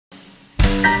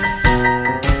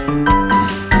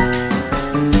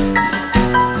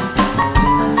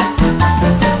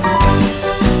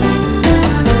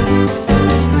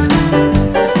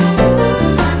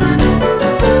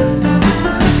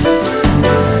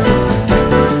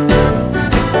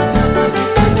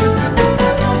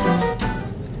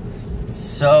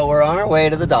So we're on our way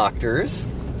to the doctor's,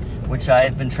 which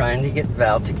I've been trying to get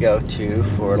Val to go to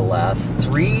for the last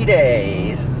 3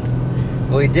 days.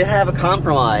 But we did have a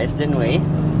compromise, didn't we?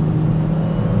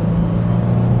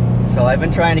 So I've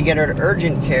been trying to get her to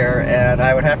urgent care, and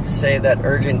I would have to say that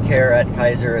urgent care at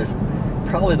Kaiser is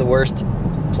probably the worst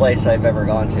place I've ever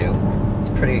gone to. It's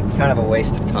pretty kind of a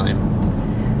waste of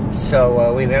time.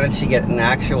 So we managed to get an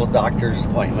actual doctor's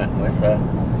appointment with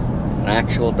an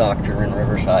actual doctor in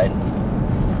Riverside.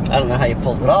 I don't know how you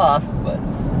pulled it off, but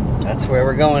that's where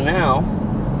we're going now.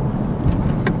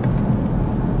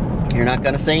 You're not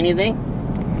going to say anything?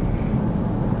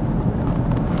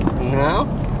 No?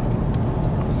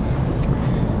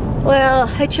 Well,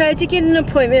 I tried to get an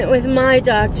appointment with my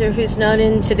doctor who's not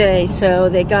in today, so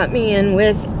they got me in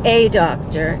with a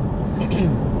doctor.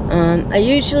 I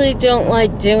usually don't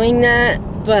like doing that,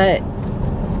 but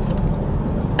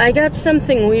I got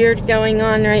something weird going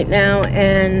on right now,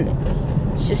 and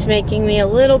it's just making me a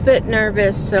little bit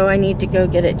nervous, so I need to go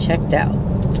get it checked out.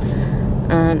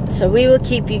 So we will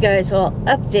keep you guys all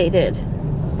updated.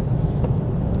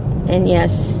 And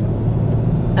yes,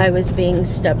 I was being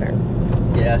stubborn.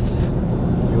 Yes,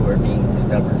 you were being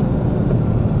stubborn.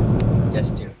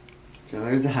 Yes, dear. So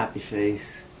there's the happy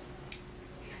face.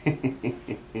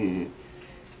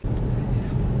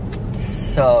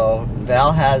 So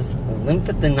Val has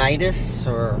lymphadenitis,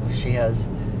 or she has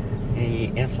the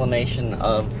inflammation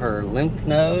of her lymph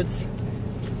nodes.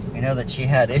 We know that she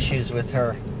had issues with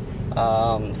her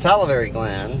salivary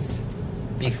glands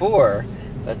before,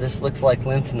 but this looks like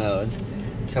lymph nodes.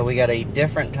 So we got a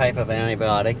different type of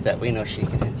antibiotic that we know she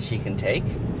can take,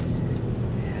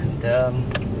 and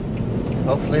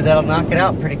hopefully that'll knock it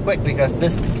out pretty quick, because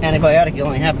this antibiotic you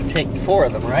only have to take 4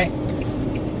 of them, right?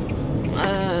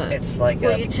 It's like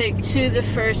you take 2 the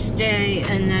first day,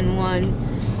 and then 1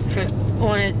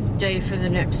 a day for the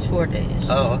next 4 days.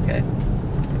 Oh, okay.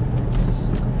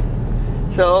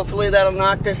 So hopefully that'll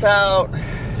knock this out.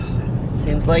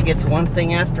 Seems like it's one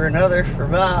thing after another for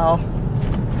Val. So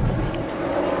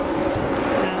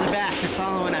in the back, they're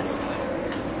following us.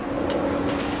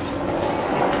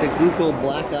 It's the Google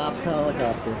Black Ops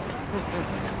helicopter.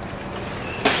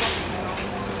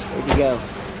 Where'd you go?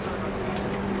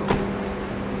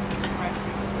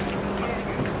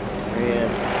 There he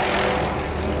is.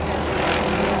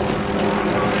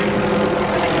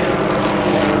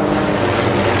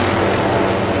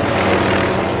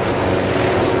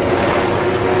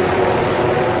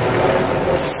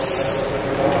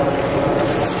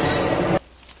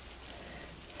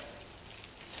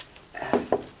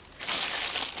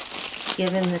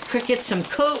 Giving the cricket some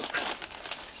Coke.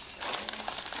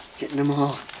 Getting them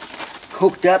all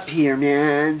coked up here,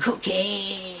 man.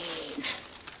 Cocaine.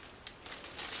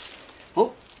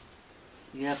 Oh,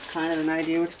 you have kind of an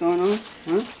idea what's going on?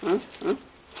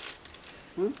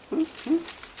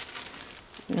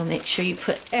 You'll make sure you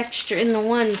put extra in the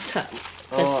 1 cup,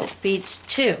 because it beats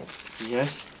 2.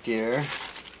 Yes, dear.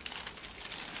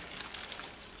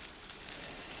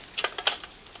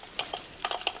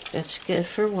 That's good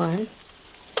for 1.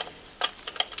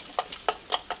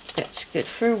 That's good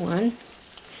for 1.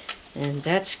 And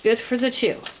that's good for the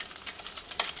 2.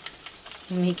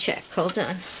 Let me check. Hold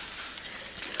on.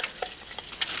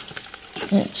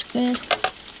 That's good.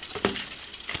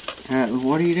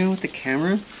 What are you doing with the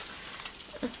camera?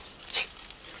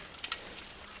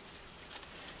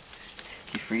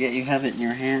 You forget you have it in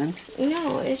your hand?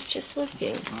 No, it's just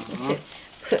looking. Okay.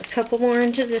 Put a couple more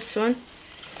into this one.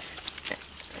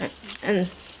 And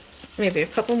maybe a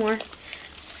couple more.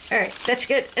 Alright, that's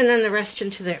good. And then the rest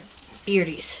into their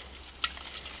beardies.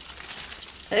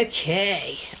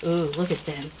 Okay. Ooh, look at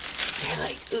them. They're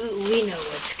like, ooh, we know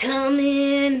what's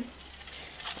coming.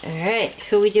 Alright,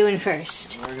 who are we doing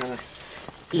first? We're gonna...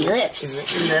 Ellipse. Is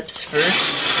it ellipse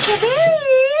first?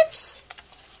 Ellipse!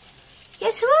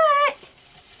 Guess what?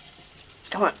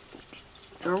 Come on.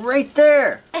 They're right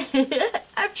there. I'm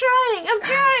trying.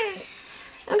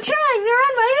 They're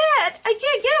on my head. I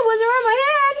can't get them when they're on my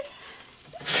head.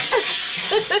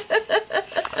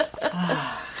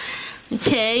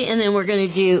 Okay, and then we're going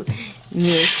to do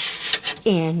Miss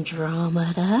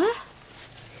Andromeda.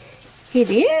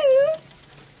 Hello.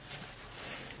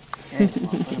 Okay, we'll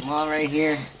put them all right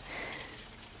here.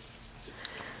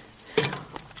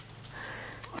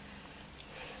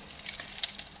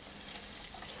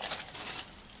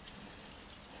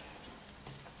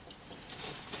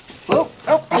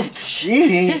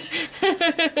 jeez.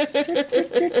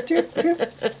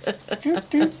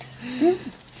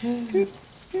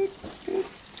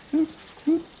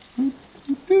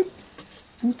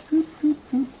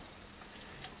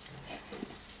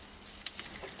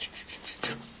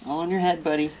 All on your head,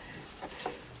 buddy.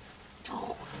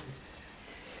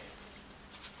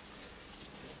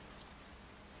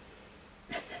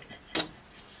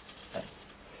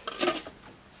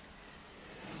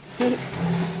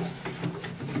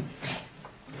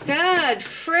 God,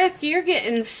 frick, you're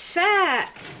getting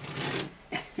fat.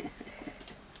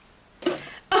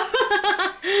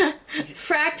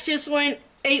 Frack just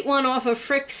ate one off of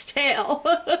Frick's tail.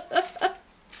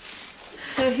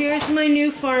 So here's my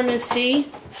new pharmacy.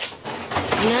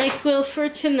 NyQuil for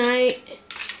tonight.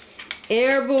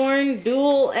 Airborne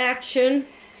dual action.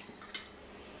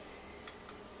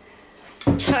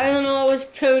 Tylenol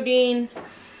with codeine.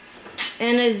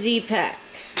 And a Z-Pack.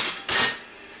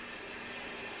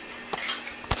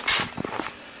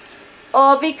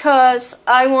 All because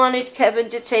I wanted Kevin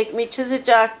to take me to the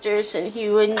doctors and he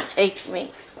wouldn't take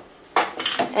me.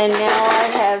 And now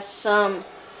I have some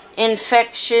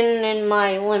infection in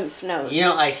my lymph nodes. You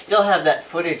know, I still have that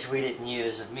footage we didn't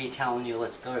use of me telling you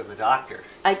let's go to the doctor.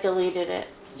 I deleted it.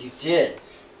 You did.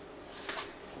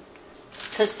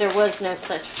 Because there was no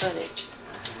such footage.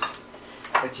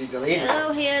 But you deleted it.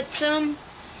 Hello, handsome.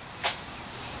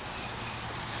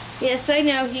 Yes, I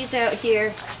know he's out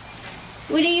here.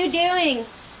 What are you doing?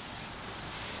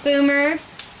 Boomer?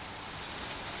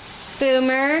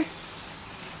 Boomer?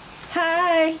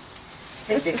 Hi.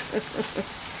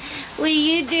 What are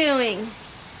you doing?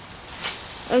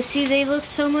 Oh, see, they look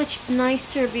so much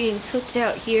nicer being cooked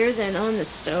out here than on the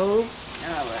stove.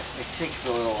 Yeah, but it takes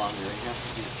a little longer. You have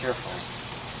to be careful.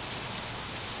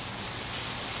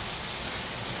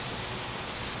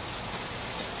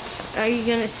 Are you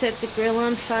going to set the grill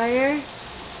on fire?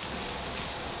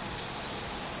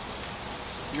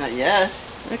 Not yet.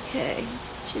 Okay,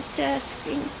 just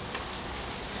asking.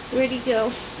 Where'd he go?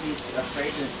 He's afraid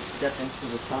to step into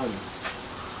the sun.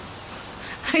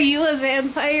 Are you a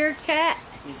vampire cat?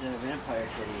 He's a vampire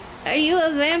kitty. Are you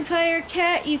a vampire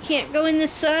cat? You can't go in the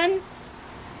sun?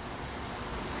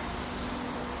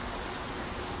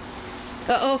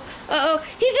 Uh-oh, uh-oh,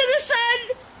 he's in the sun!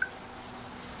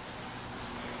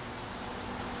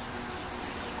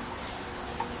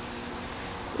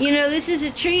 You know, this is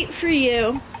a treat for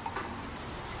you.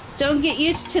 Don't get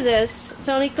used to this. It's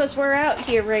only because we're out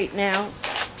here right now.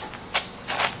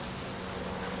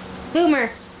 Boomer.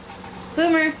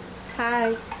 Boomer.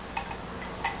 Hi.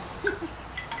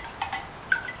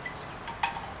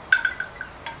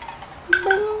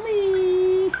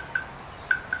 Boomy.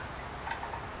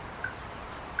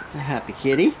 It's a happy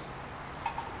kitty.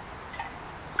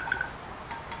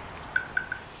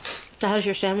 So how's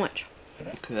your sandwich?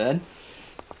 Good.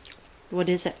 What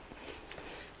is it?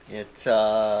 It's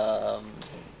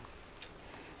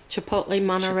Chipotle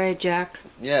Monterey Jack.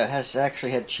 yeah, it has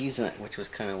actually had cheese in it, which was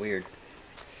kind of weird.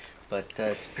 But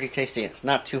it's pretty tasty. It's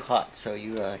not too hot, so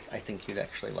you I think you'd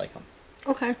actually like them.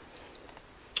 Okay.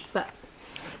 But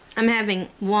I'm having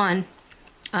one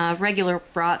regular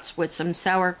brats with some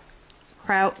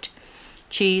sauerkraut,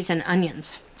 cheese, and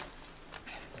onions.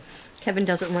 Kevin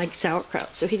doesn't like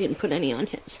sauerkraut, so he didn't put any on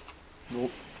his.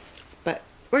 Nope. But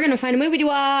we're going to find a movie to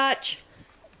watch.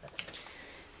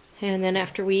 And then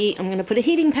after we eat, I'm going to put a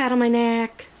heating pad on my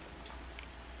neck.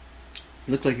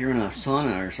 Look like you're in a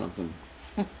sauna or something.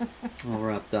 All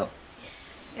wrapped up.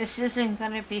 This isn't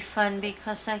going to be fun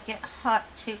because I get hot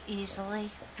too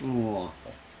easily. Oh.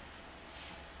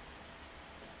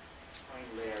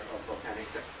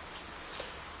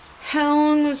 How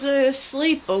long was I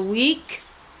asleep? A week?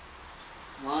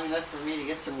 Long enough for me to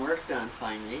get some work done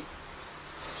finally.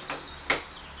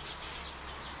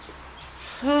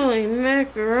 Holy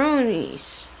macaronis.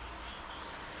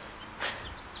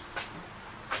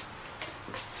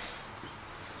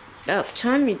 About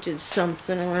time you did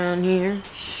something around here.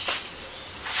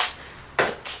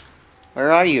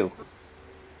 Where are you?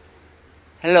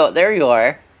 Hello, there you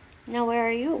are. Now where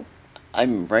are you?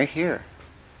 I'm right here.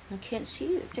 I can't see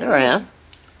you. There I am.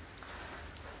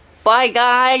 Bye,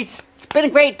 guys. It's been a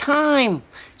great time.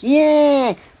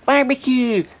 Yeah.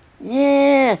 Barbecue.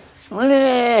 Yeah.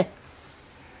 Can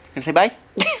I say bye?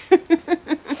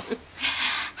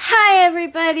 Hi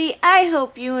everybody, I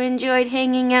hope you enjoyed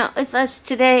hanging out with us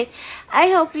today. I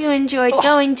hope you enjoyed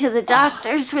going to the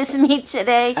doctors with me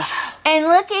today and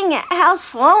looking at how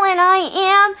swollen I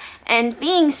am and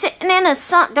being sitting in a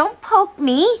sun. Don't poke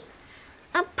me.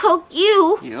 I'll poke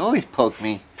you. You always poke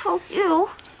me. Poke you.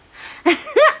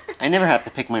 I never have to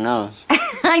pick my nose.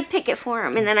 I pick it for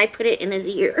him and then I put it in his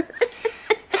ear.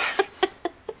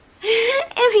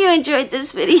 you enjoyed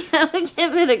this video,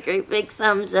 give it a great big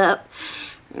thumbs up.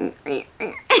 Hit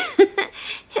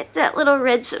that little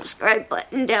red subscribe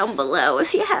button down below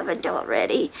if you haven't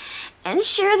already. And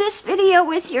share this video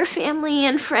with your family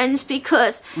and friends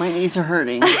because... my knees are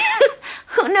hurting.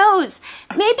 Who knows?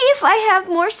 Maybe if I have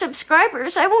more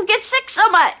subscribers, I won't get sick so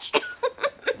much.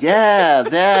 Yeah,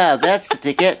 that's the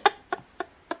ticket.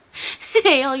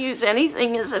 Hey, I'll use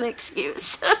anything as an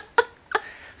excuse.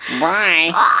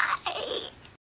 Bye. Bye.